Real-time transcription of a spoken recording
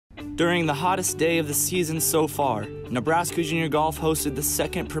During the hottest day of the season so far, Nebraska Junior Golf hosted the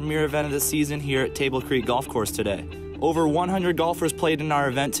second premier event of the season here at Table Creek Golf Course today. Over 100 golfers played in our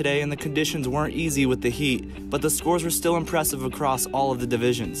event today, and the conditions weren't easy with the heat, but the scores were still impressive across all of the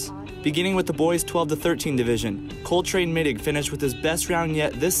divisions. Beginning with the boys 12-13 division, Coltrane Mittig finished with his best round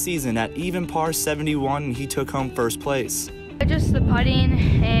yet this season at even par 71, and he took home first place. Just the putting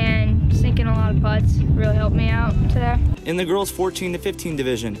and sinking a lot of putts really helped me out today. In the girls 14-15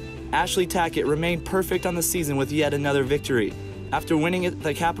 division, Ashley Tackett remained perfect on the season with yet another victory. After winning at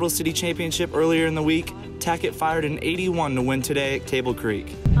the Capital City Championship earlier in the week, Tackett fired an 81 to win today at Table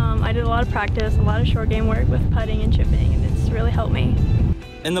Creek. I did a lot of practice, a lot of short game work with putting and chipping, and it's really helped me.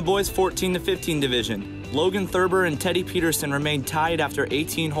 In the boys 14-15 division, Logan Thurber and Teddy Peterson remained tied after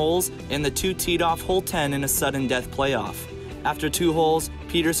 18 holes, and the two teed off hole 10 in a sudden death playoff. After 2 holes,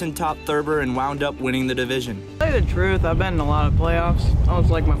 Peterson topped Thurber and wound up winning the division. To tell you the truth, I've been in a lot of playoffs. I was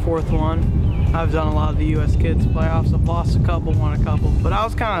like my 4th one. I've done a lot of the U.S. Kids playoffs. I've lost a couple, won a couple, but I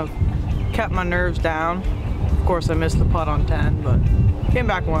was kind of kept my nerves down. Of course, I missed the putt on 10, but came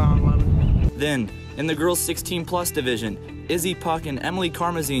back one on 11. Then, in the girls 16+ division, Izzy Puck and Emily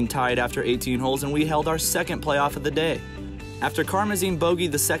Karmazine tied after 18 holes, and we held our second playoff of the day. After Karmazine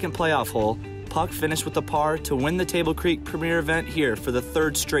bogeyed the second playoff hole, Puck finished with a par to win the Table Creek Premier event here for the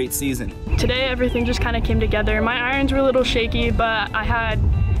 3rd straight season. Today everything just kind of came together. My irons were a little shaky, but I had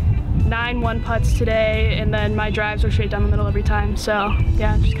 9 1-putts today, and then my drives were straight down the middle every time. So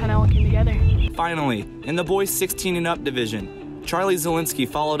yeah, just kind of all came together. Finally, in the boys 16 and up division, Charlie Zielinski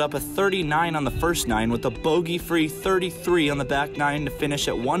followed up a 39 on the first 9 with a bogey-free 33 on the back 9 to finish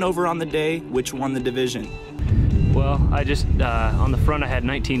at 1 over on the day, which won the division. Well, I just, on the front I had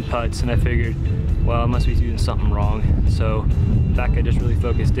 19 putts, and I figured, well, I must be doing something wrong. So back I just really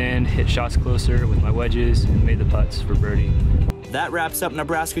focused in, hit shots closer with my wedges, and made the putts for birdie. That wraps up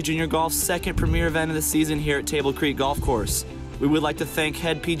Nebraska Junior Golf's second premier event of the season here at Table Creek Golf Course. We would like to thank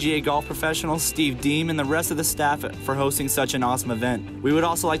head PGA golf professional Steve Deem and the rest of the staff for hosting such an awesome event. We would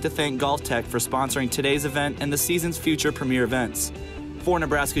also like to thank Golf Tech for sponsoring today's event and the season's future premier events. For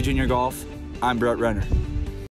Nebraska Junior Golf, I'm Brett Renner.